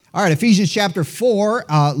All right, Ephesians chapter 4,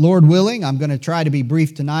 Lord willing, I'm going to try to be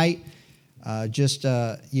brief tonight, trying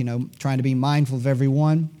to be mindful of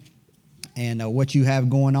everyone and what you have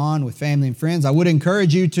going on with family and friends. I would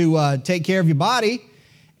encourage you to take care of your body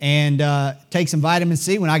and take some vitamin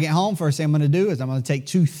C. When I get home, first thing I'm going to do is I'm going to take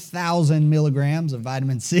 2,000 milligrams of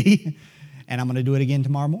vitamin C, and I'm going to do it again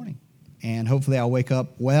tomorrow morning. And hopefully I'll wake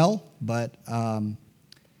up well, but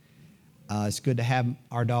it's good to have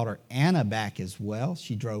our daughter Anna back as well.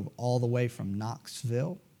 She drove all the way from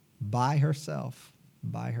Knoxville by herself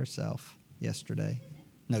yesterday.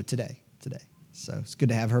 No, today. So it's good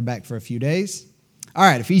to have her back for a few days. All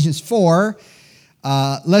right, Ephesians 4.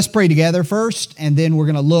 Let's pray together first, and then we're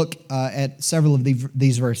going to look at several of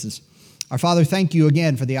these verses. Our Father, thank you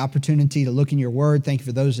again for the opportunity to look in your word. Thank you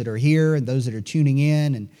for those that are here and those that are tuning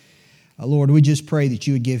in. And Lord, we just pray that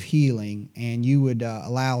you would give healing and you would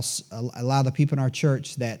allow the people in our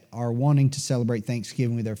church that are wanting to celebrate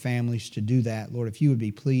Thanksgiving with their families to do that. Lord, if you would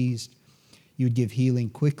be pleased, you would give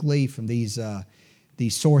healing quickly from these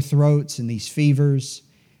sore throats and these fevers.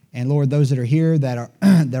 And Lord, those that are here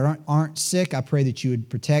that aren't sick, I pray that you would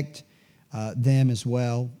protect them as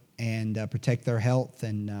well and protect their health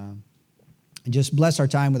and just bless our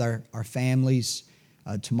time with our families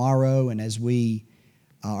tomorrow. And as we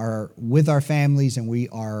are with our families and we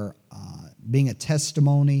are being a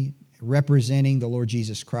testimony representing the Lord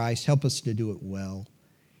Jesus Christ, help us to do it well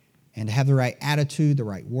and to have the right attitude, the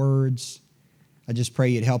right words. I just pray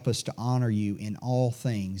you'd help us to honor you in all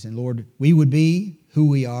things. And Lord, we would be who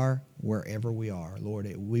we are wherever we are.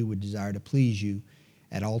 Lord, we would desire to please you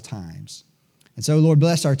at all times. And so, Lord,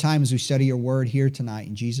 bless our time as we study your word here tonight.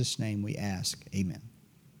 In Jesus' name we ask, amen.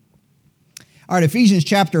 All right, Ephesians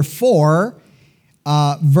chapter 4.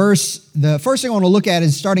 The first thing I want to look at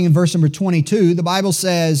is starting in verse number 22. The Bible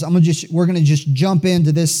says, we're going to just jump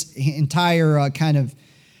into this entire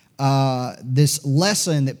this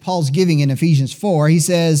lesson that Paul's giving in Ephesians 4. He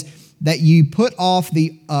says that you put off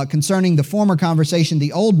concerning the former conversation,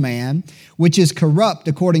 the old man, which is corrupt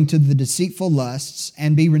according to the deceitful lusts,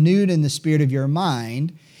 and be renewed in the spirit of your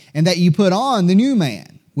mind, and that you put on the new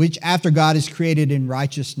man, which after God is created in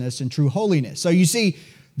righteousness and true holiness. So you see,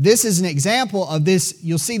 this is an example of this.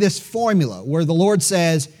 You'll see this formula where the Lord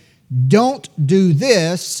says, don't do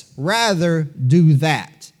this, rather do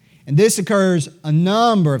that. And this occurs a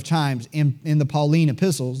number of times in the Pauline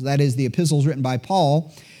epistles, that is the epistles written by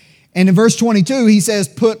Paul. And in verse 22, he says,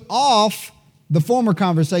 put off the former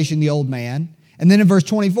conversation, the old man. And then in verse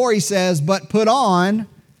 24, he says, but put on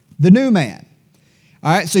the new man.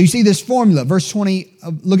 All right, so you see this formula. Verse 20,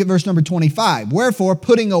 look at verse number 25. Wherefore,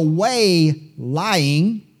 putting away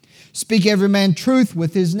lying, speak every man truth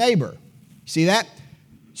with his neighbor. See that?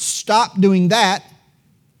 Stop doing that.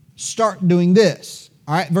 Start doing this.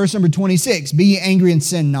 All right, verse number 26. Be ye angry and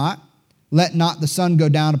sin not. Let not the sun go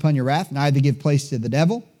down upon your wrath, neither give place to the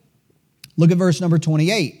devil. Look at verse number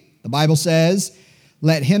 28. The Bible says,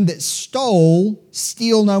 let him that stole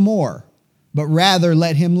steal no more, but rather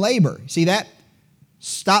let him labor. See that?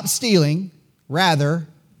 Stop stealing, rather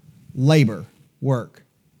labor, work.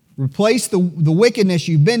 Replace the wickedness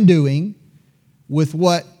you've been doing with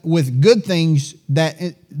good things,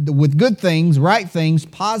 right things,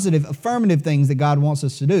 positive, affirmative things that God wants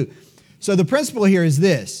us to do. So the principle here is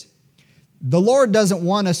this. The Lord doesn't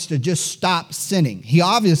want us to just stop sinning. He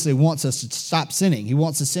obviously wants us to stop sinning. He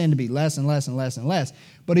wants the sin to be less and less and less and less.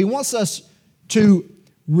 But He wants us to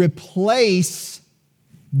replace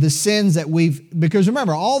the sins that because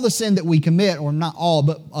remember, all the sin that we commit, or not all,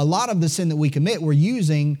 but a lot of the sin that we commit, we're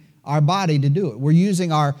using our body to do it. We're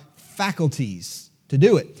using our faculties to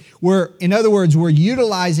do it. In other words, we're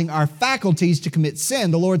utilizing our faculties to commit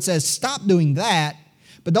sin. The Lord says, stop doing that,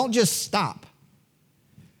 but don't just stop.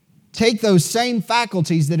 Take those same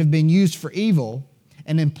faculties that have been used for evil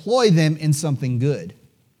and employ them in something good.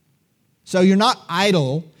 So you're not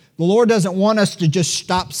idle. The Lord doesn't want us to just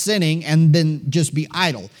stop sinning and then just be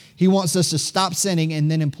idle. He wants us to stop sinning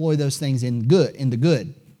and then employ those things in the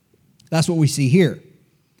good. That's what we see here.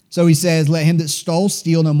 So he says, let him that stole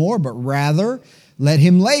steal no more, but rather let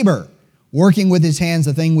him labor, working with his hands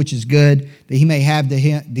the thing which is good, that he may have to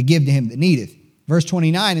give to him that needeth. Verse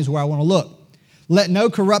 29 is where I want to look. Let no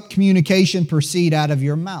corrupt communication proceed out of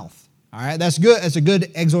your mouth. All right, that's good. That's a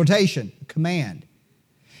good exhortation, command.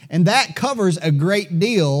 And that covers a great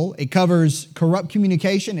deal. It covers corrupt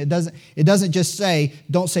communication. It doesn't just say,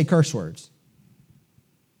 don't say curse words.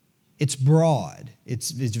 It's broad.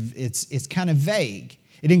 It's kind of vague.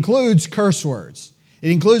 It includes curse words.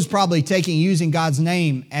 It includes probably using God's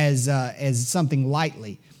name as something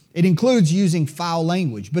lightly. It includes using foul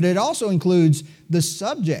language, but it also includes the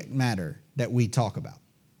subject matter that we talk about.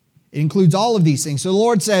 It includes all of these things. So the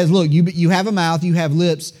Lord says, look, you have a mouth, you have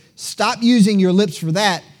lips. Stop using your lips for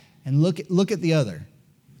that and look at the other.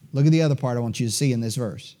 Look at the other part I want you to see in this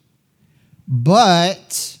verse.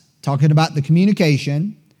 But, talking about the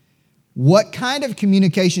communication, what kind of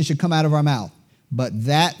communication should come out of our mouth? But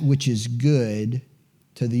that which is good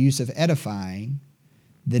to the use of edifying,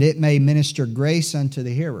 that it may minister grace unto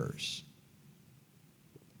the hearers.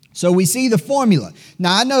 So we see the formula.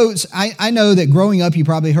 Now I know that growing up you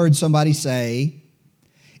probably heard somebody say,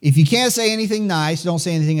 if you can't say anything nice, don't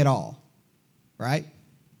say anything at all. Right?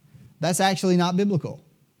 That's actually not biblical.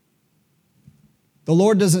 The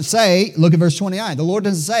Lord doesn't say, look at verse 29, the Lord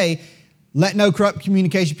doesn't say, let no corrupt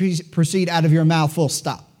communication proceed out of your mouth, full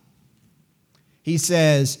stop. He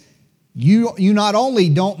says, you not only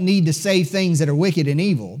don't need to say things that are wicked and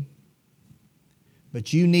evil,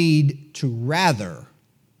 but you need to rather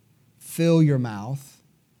fill your mouth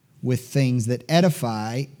with things that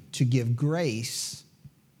edify to give grace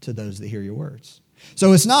to those that hear your words.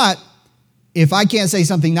 So it's not, if I can't say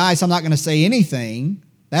something nice, I'm not going to say anything.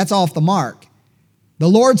 That's off the mark. The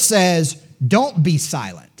Lord says, don't be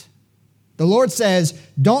silent. The Lord says,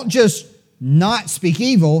 don't just not speak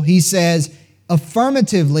evil. He says,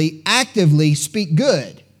 affirmatively, actively speak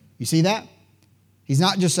good. You see that? He's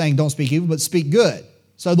not just saying don't speak evil, but speak good.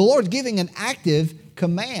 So the Lord's giving an active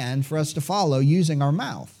command for us to follow using our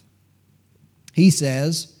mouth. He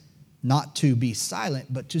says not to be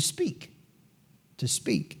silent, but to speak. To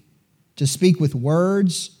speak. To speak with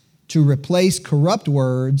words, to replace corrupt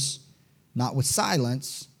words, not with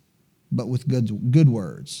silence, but with good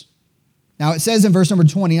words. Now it says in verse number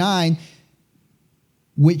 29,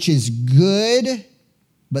 which is good,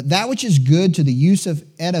 but that which is good to the use of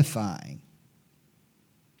edifying,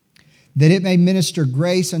 that it may minister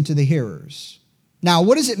grace unto the hearers. Now,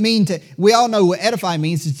 what does it mean to, we all know what edify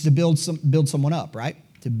means. It's to build someone up, right?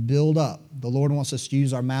 To build up. The Lord wants us to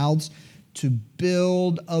use our mouths to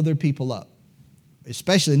build other people up.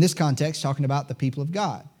 Especially in this context, talking about the people of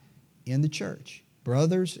God in the church.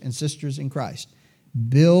 Brothers and sisters in Christ.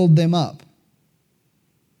 Build them up.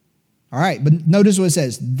 All right, but notice what it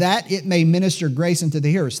says. That it may minister grace unto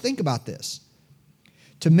the hearers. Think about this.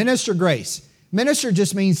 To minister grace. Minister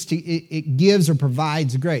just means it gives or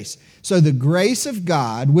provides grace. So the grace of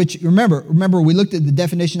God, which remember we looked at the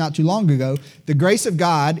definition not too long ago. The grace of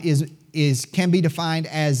God can be defined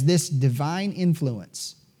as this divine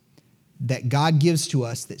influence that God gives to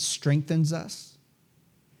us that strengthens us,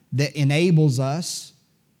 that enables us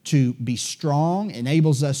to be strong,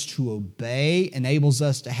 enables us to obey, enables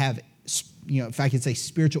us to have, if I could say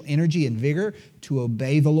spiritual energy and vigor to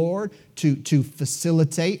obey the Lord, to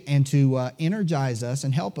facilitate and to energize us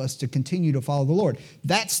and help us to continue to follow the Lord.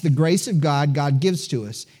 That's the grace of God gives to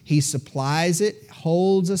us. He supplies it,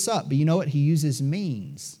 holds us up. But you know what? He uses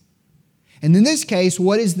means. And in this case,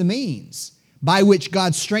 what is the means by which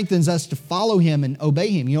God strengthens us to follow Him and obey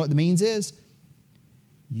Him? You know what the means is?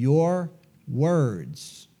 Your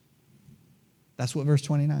words. That's what verse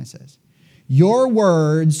 29 says. Your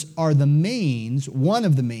words are the means, one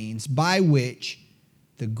of the means, by which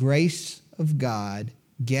the grace of God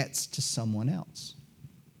gets to someone else.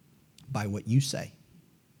 By what you say.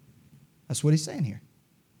 That's what he's saying here.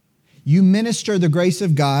 You minister the grace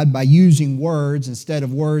of God by using words instead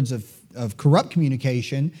of words of corrupt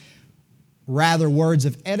communication, rather words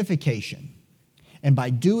of edification. And by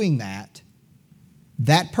doing that,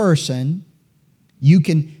 that person, you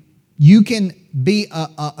can be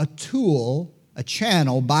a tool, a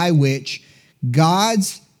channel by which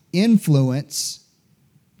God's influence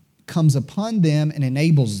comes upon them and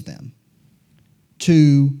enables them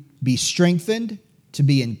to be strengthened, to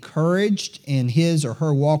be encouraged in his or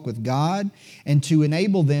her walk with God, and to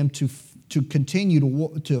enable them to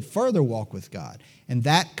continue to further walk with God. And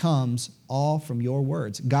that comes all from your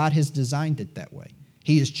words. God has designed it that way.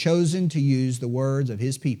 He has chosen to use the words of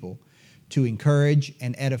His people to encourage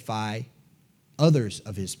and edify others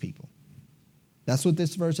of His people. That's what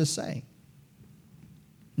this verse is saying.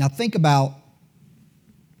 Now think about,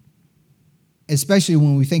 especially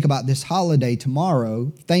when we think about this holiday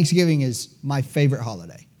tomorrow, Thanksgiving is my favorite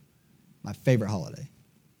holiday. My favorite holiday.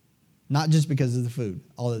 Not just because of the food,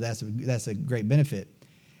 although that's a great benefit.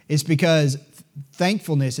 It's because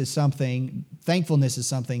thankfulness is something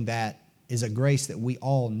that is a grace that we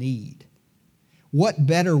all need. What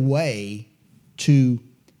better way to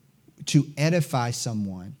edify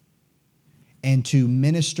someone and to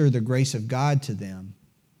minister the grace of God to them,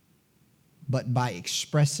 but by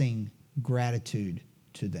expressing gratitude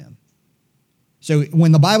to them? So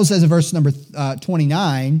when the Bible says in verse number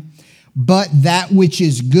 29, but that which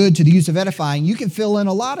is good to the use of edifying, you can fill in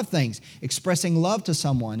a lot of things. Expressing love to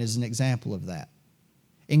someone is an example of that.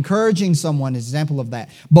 Encouraging someone is an example of that.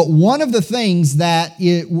 But one of the things that,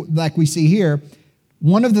 like we see here,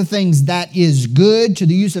 one of the things that is good to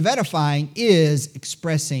the use of edifying is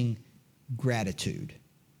expressing gratitude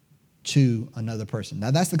to another person. Now,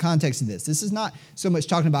 that's the context of this. This is not so much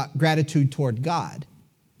talking about gratitude toward God,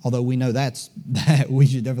 although we know that we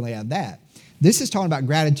should definitely have that. This is talking about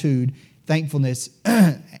gratitude, thankfulness,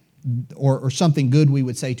 or something good we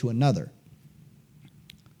would say to another.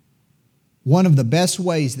 One of the best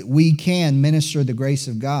ways that we can minister the grace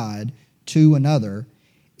of God to another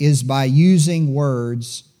is by using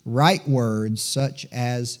words, right words, such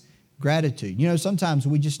as gratitude. You know, sometimes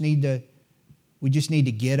we just need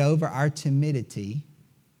to get over our timidity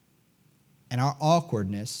and our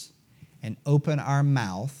awkwardness and open our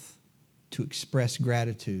mouth to express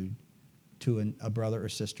gratitude to a brother or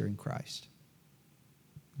sister in Christ.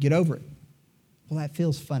 Get over it. Well, that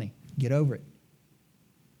feels funny. Get over it.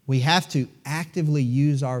 We have to actively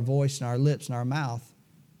use our voice and our lips and our mouth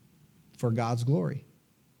for God's glory.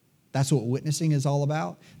 That's what witnessing is all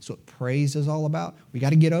about. That's what praise is all about. We got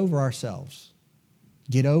to get over ourselves.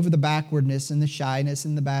 Get over the backwardness and the shyness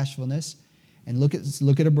and the bashfulness and look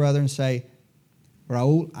at a brother and say,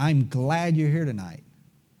 Raul, I'm glad you're here tonight.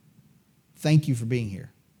 Thank you for being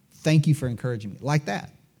here. Thank you for encouraging me. Like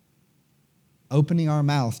that. Opening our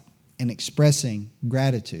mouth and expressing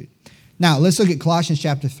gratitude. Now, let's look at Colossians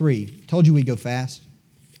chapter 3. Told you we'd go fast.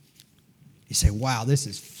 You say, wow, this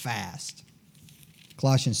is fast.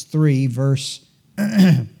 Colossians 3, verse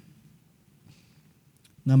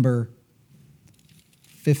number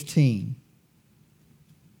 15.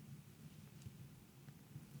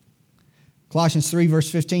 Colossians 3,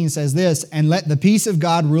 verse 15 says this, "And let the peace of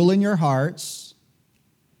God rule in your hearts,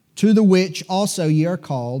 to the which also ye are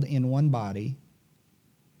called in one body,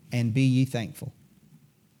 and be ye thankful."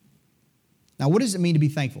 Now, what does it mean to be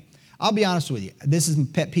thankful? I'll be honest with you. This is a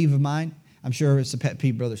pet peeve of mine. I'm sure it's a pet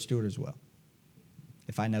peeve of Brother Stewart as well,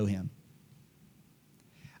 if I know him.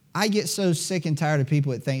 I get so sick and tired of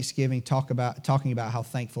people at Thanksgiving talking about how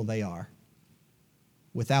thankful they are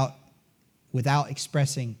without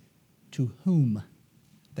expressing to whom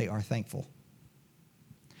they are thankful.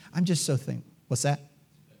 I'm just so thankful. What's that?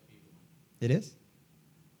 It is?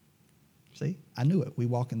 See, I knew it. We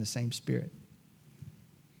walk in the same spirit.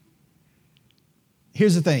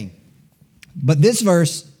 Here's the thing. But this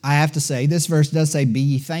verse, I have to say, this verse does say, be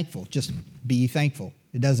ye thankful. Just be ye thankful.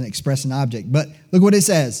 It doesn't express an object. But look what it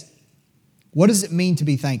says. What does it mean to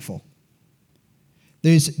be thankful?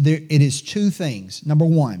 It is two things. Number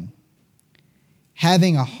one,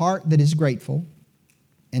 having a heart that is grateful.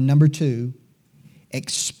 And number two,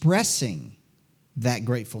 expressing that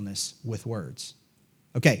gratefulness with words.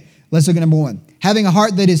 Okay, let's look at number one. Having a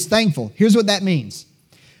heart that is thankful. Here's what that means.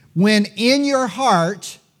 When in your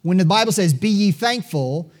heart, when the Bible says, be ye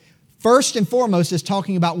thankful, first and foremost is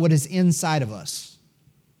talking about what is inside of us.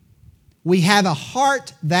 We have a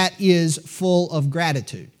heart that is full of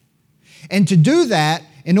gratitude. And to do that,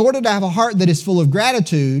 in order to have a heart that is full of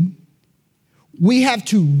gratitude, we have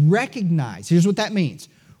to recognize, here's what that means.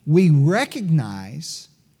 We recognize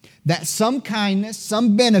that some kindness,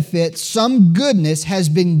 some benefit, some goodness has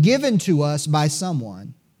been given to us by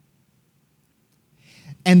someone.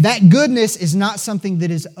 And that goodness is not something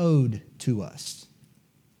that is owed to us.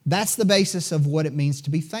 That's the basis of what it means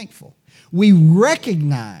to be thankful. We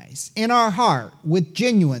recognize in our heart with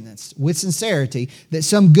genuineness, with sincerity, that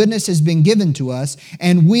some goodness has been given to us,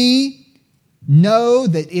 and we know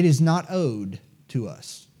that it is not owed to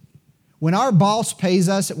us. When our boss pays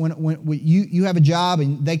us, when you have a job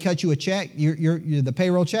and they cut you a check, you're the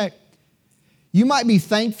payroll check, you might be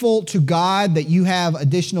thankful to God that you have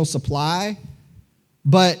additional supply,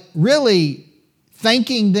 but really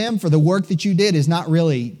thanking them for the work that you did is not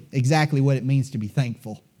really exactly what it means to be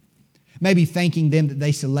thankful. Maybe thanking them that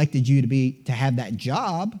they selected you to have that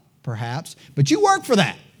job, perhaps, but you work for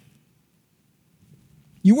that.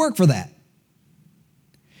 You work for that.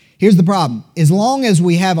 Here's the problem. As long as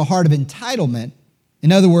we have a heart of entitlement,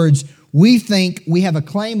 in other words, we think we have a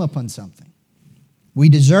claim upon something, we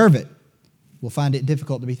deserve it, we'll find it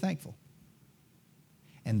difficult to be thankful.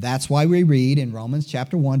 And that's why we read in Romans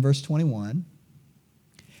chapter 1, verse 21,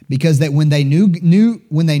 because that when they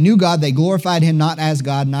knew God, they glorified him not as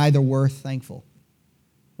God, neither were thankful.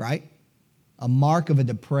 Right? A mark of a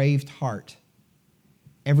depraved heart.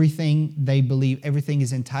 Everything they believe, everything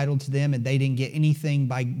is entitled to them, and they didn't get anything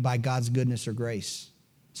by God's goodness or grace.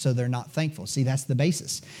 So they're not thankful. See, that's the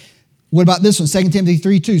basis. What about this one? 2 Timothy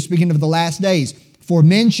 3:2, speaking of the last days. For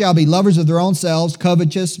men shall be lovers of their own selves,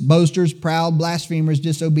 covetous, boasters, proud, blasphemers,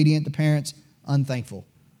 disobedient to parents, unthankful,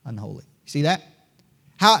 unholy. See that?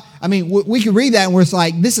 We could read that and we're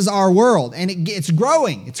like, this is our world. And it's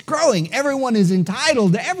growing. It's growing. Everyone is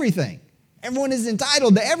entitled to everything. Everyone is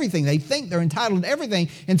entitled to everything. They think they're entitled to everything.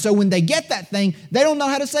 And so when they get that thing, they don't know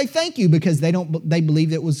how to say thank you because they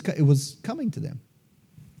believe it was coming to them.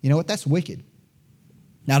 You know what? That's wicked.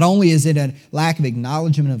 Not only is it a lack of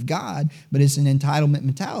acknowledgement of God, but it's an entitlement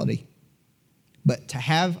mentality. But to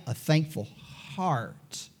have a thankful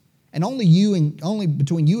heart, and only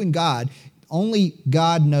between you and God, only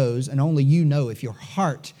God knows and only you know if your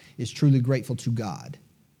heart is truly grateful to God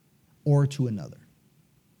or to another.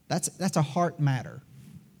 That's a heart matter.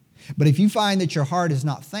 But if you find that your heart is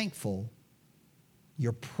not thankful,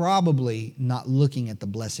 you're probably not looking at the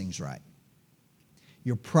blessings right.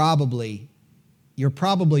 You're probably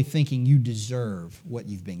thinking you deserve what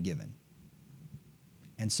you've been given.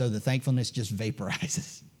 And so the thankfulness just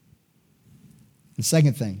vaporizes. The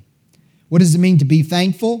second thing, what does it mean to be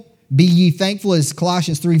thankful? Be ye thankful, as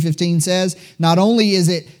Colossians 3:15 says. Not only is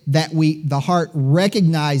it that the heart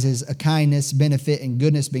recognizes a kindness, benefit, and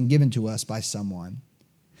goodness been given to us by someone,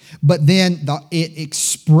 but then it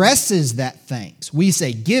expresses that thanks. We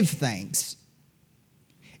say give thanks.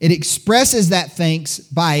 It expresses that thanks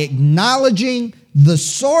by acknowledging the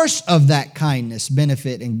source of that kindness,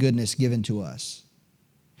 benefit, and goodness given to us,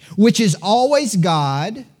 which is always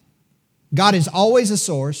God. God is always a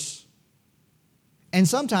source. And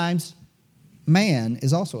sometimes man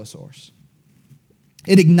is also a source.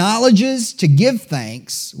 It acknowledges to give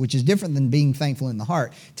thanks, which is different than being thankful in the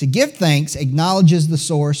heart. To give thanks acknowledges the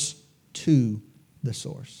source to the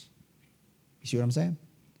source. You see what I'm saying?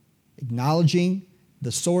 Acknowledging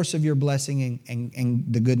the source of your blessing and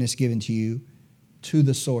the goodness given to you to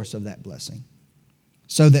the source of that blessing,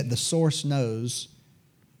 so that the source knows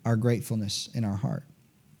our gratefulness in our heart.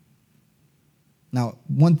 Now,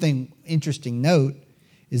 one thing, interesting note,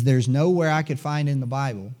 is there's nowhere I could find in the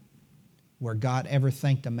Bible where God ever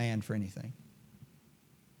thanked a man for anything.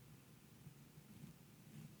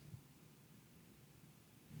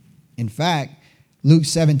 In fact, Luke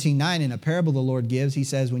 17:9, in a parable the Lord gives, he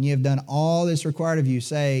says, when you have done all that's required of you,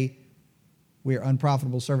 say, we are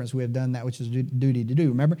unprofitable servants, we have done that which is duty to do.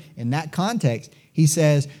 Remember, in that context, he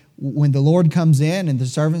says, when the Lord comes in and the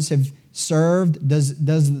servants have served, does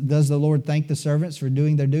the Lord thank the servants for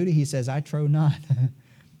doing their duty? He says, I trow not.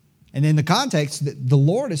 And in the context that the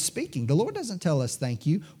Lord is speaking, the Lord doesn't tell us thank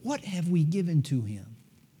you. What have we given to him?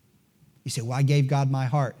 You say, well, I gave God my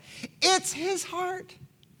heart. It's his heart.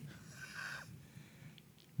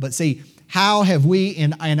 But see, how have we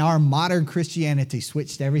in our modern Christianity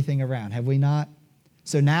switched everything around? Have we not?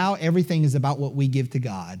 So now everything is about what we give to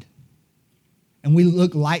God. And we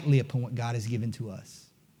look lightly upon what God has given to us.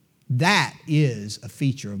 That is a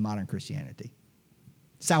feature of modern Christianity.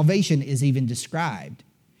 Salvation is even described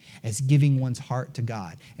as giving one's heart to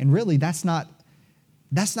God. And really, that's not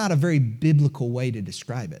a very biblical way to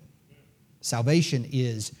describe it. Salvation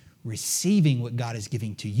is receiving what God is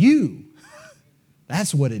giving to you.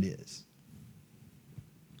 That's what it is.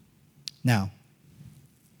 Now,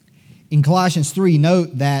 in Colossians 3,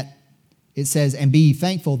 note that it says, and be ye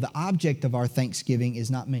thankful, the object of our thanksgiving is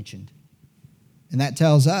not mentioned. And that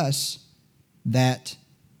tells us that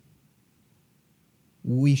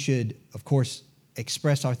we should, of course,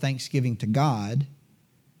 express our thanksgiving to God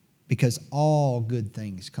because all good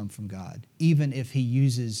things come from God, even if he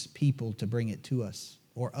uses people to bring it to us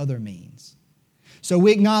or other means. So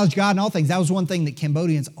we acknowledge God in all things. That was one thing that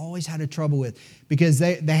Cambodians always had a trouble with, because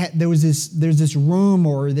there's this rumor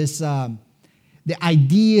or this the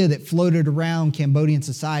idea that floated around Cambodian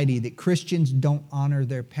society that Christians don't honor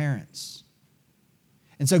their parents.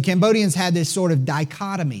 And so Cambodians had this sort of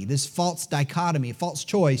dichotomy, this false dichotomy, a false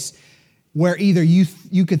choice, where either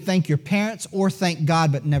you could thank your parents or thank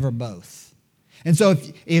God, but never both. And so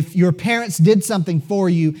if your parents did something for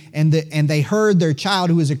you and they heard their child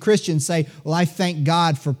who is a Christian say, well, I thank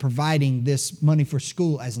God for providing this money for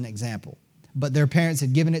school, as an example, but their parents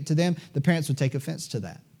had given it to them, the parents would take offense to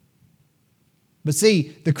that. But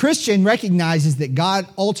see, the Christian recognizes that God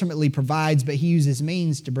ultimately provides, but he uses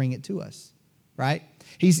means to bring it to us, right?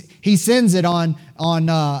 He sends it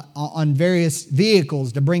on various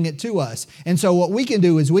vehicles to bring it to us. And so what we can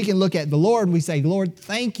do is we can look at the Lord and we say, Lord,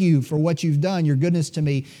 thank you for what you've done, your goodness to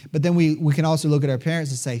me. But then we can also look at our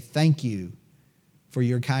parents and say, thank you for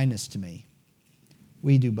your kindness to me.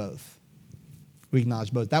 We do both. We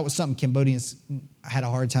acknowledge both. That was something Cambodians had a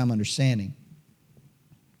hard time understanding.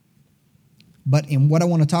 But in what I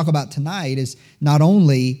want to talk about tonight is not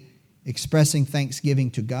only expressing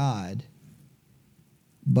thanksgiving to God,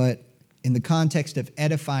 but in the context of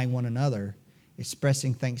edifying one another,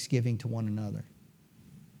 expressing thanksgiving to one another,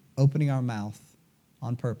 opening our mouth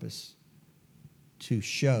on purpose to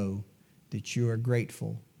show that you are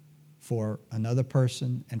grateful for another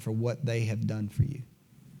person and for what they have done for you,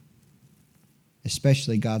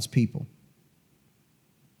 especially God's people.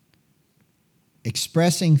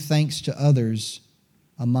 Expressing thanks to others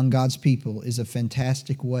among God's people is a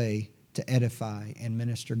fantastic way to edify and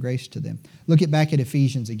minister grace to them. Look back at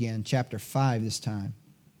Ephesians again, chapter 5 this time.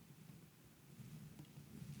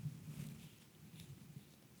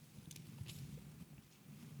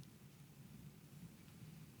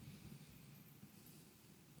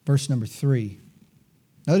 Verse number 3.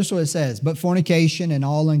 Notice what it says. But fornication and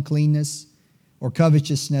all uncleanness or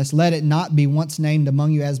covetousness, let it not be once named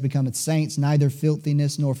among you as becometh saints, neither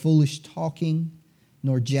filthiness, nor foolish talking,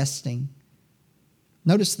 nor jesting.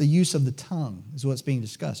 Notice the use of the tongue is what's being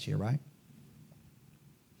discussed here, right?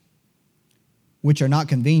 Which are not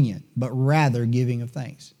convenient, but rather giving of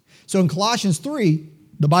thanks. So in Colossians 3,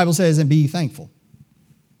 the Bible says, and be ye thankful.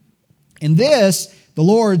 In this, the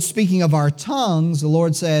Lord, speaking of our tongues, the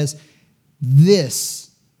Lord says, this,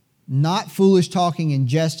 not foolish talking and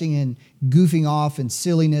jesting and goofing off and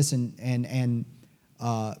silliness and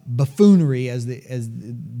buffoonery,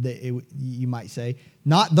 you might say.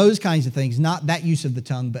 Not those kinds of things, not that use of the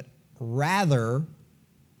tongue, but rather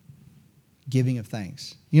giving of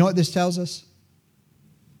thanks. You know what this tells us?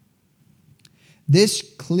 This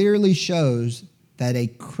clearly shows that a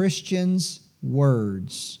Christian's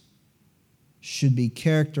words should be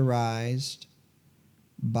characterized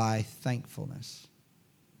by thankfulness.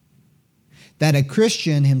 That a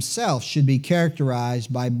Christian himself should be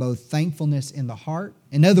characterized by both thankfulness in the heart.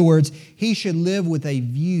 In other words, he should live with a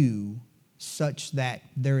view such that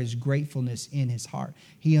there is gratefulness in his heart.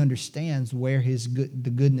 He understands where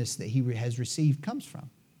the goodness that he has received comes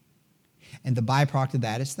from. And the byproduct of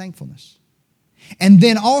that is thankfulness. And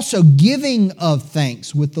then also giving of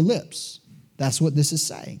thanks with the lips. That's what this is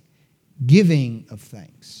saying. Giving of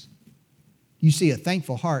thanks. You see, a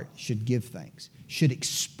thankful heart should give thanks, should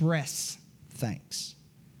express thanks.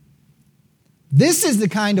 This is the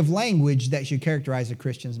kind of language that should characterize a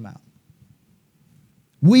Christian's mouth.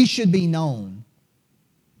 We should be known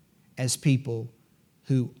as people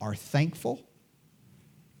who are thankful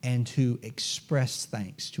and who express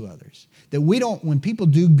thanks to others. That when people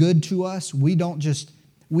do good to us, we don't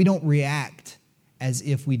react as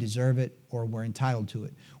if we deserve it or we're entitled to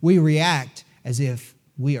it. We react as if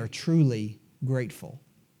we are truly grateful.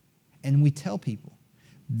 And we tell people.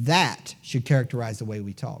 That should characterize the way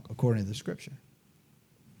we talk, according to the Scripture.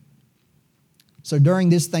 So during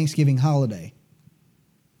this Thanksgiving holiday,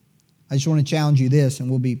 I just want to challenge you this, and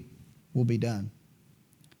we'll be done.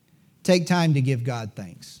 Take time to give God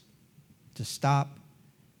thanks. To stop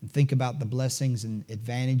and think about the blessings and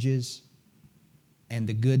advantages and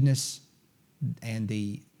the goodness and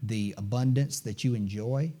the abundance that you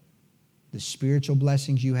enjoy, the spiritual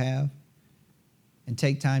blessings you have, and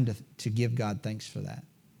take time to give God thanks for that.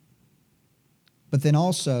 But then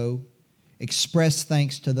also express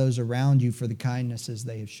thanks to those around you for the kindnesses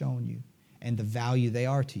they have shown you and the value they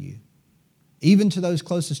are to you. Even to those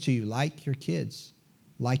closest to you, like your kids,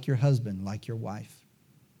 like your husband, like your wife,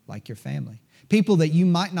 like your family. People that you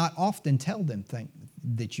might not often tell them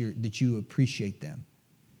that you appreciate them.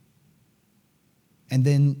 And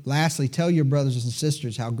then lastly, tell your brothers and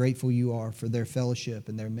sisters how grateful you are for their fellowship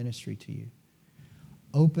and their ministry to you.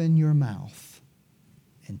 Open your mouth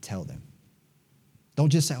and tell them. Don't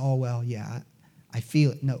just say, oh, well, yeah, I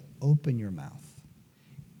feel it. No, open your mouth.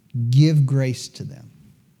 Give grace to them.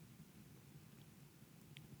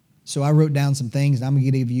 So I wrote down some things, and I'm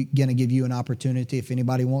going to give you an opportunity if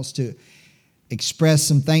anybody wants to express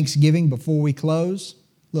some thanksgiving before we close.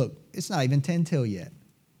 Look, it's not even 10 till yet.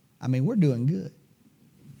 I mean, we're doing good.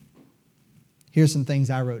 Here's some things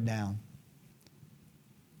I wrote down.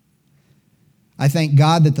 I thank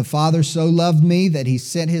God that the Father so loved me that He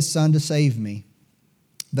sent His Son to save me,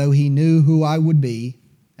 though He knew who I would be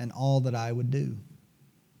and all that I would do.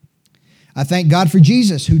 I thank God for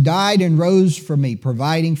Jesus, who died and rose for me,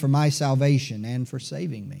 providing for my salvation and for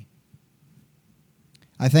saving me.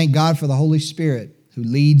 I thank God for the Holy Spirit, who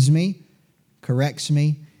leads me, corrects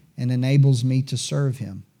me, and enables me to serve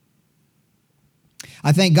Him.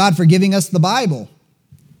 I thank God for giving us the Bible,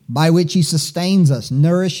 by which He sustains us,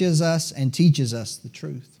 nourishes us, and teaches us the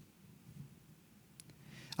truth.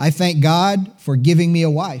 I thank God for giving me a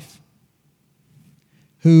wife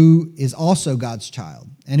who is also God's child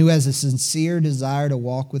and who has a sincere desire to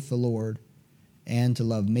walk with the Lord and to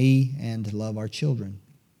love me and to love our children.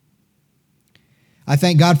 I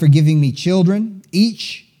thank God for giving me children,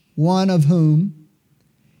 each one of whom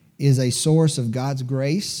is a source of God's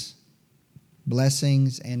grace,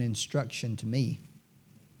 blessings, and instruction to me.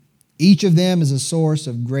 Each of them is a source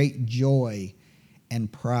of great joy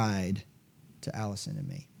and pride to Allison and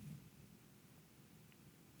me.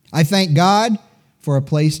 I thank God for a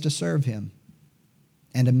place to serve Him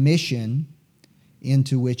and a mission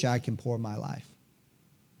into which I can pour my life.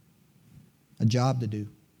 A job to do.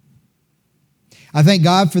 I thank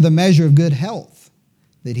God for the measure of good health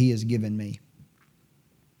that He has given me.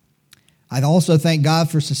 I also thank God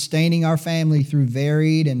for sustaining our family through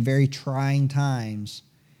varied and very trying times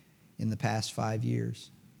in the past 5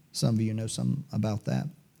 years. Some of you know something about that.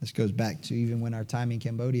 This goes back to even when our time in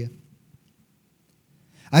Cambodia.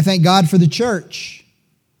 I thank God for the church,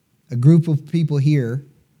 a group of people here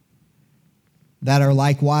that are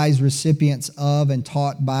likewise recipients of and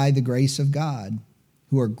taught by the grace of God,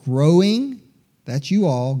 who are growing, that's you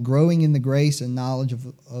all, growing in the grace and knowledge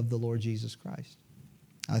of the Lord Jesus Christ.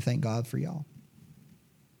 I thank God for y'all.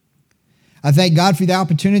 I thank God for the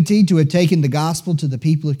opportunity to have taken the gospel to the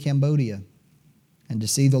people of Cambodia and to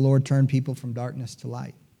see the Lord turn people from darkness to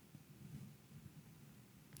light.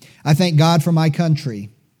 I thank God for my country,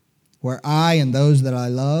 where I and those that I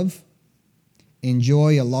love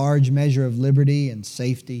enjoy a large measure of liberty and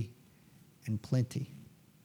safety and plenty.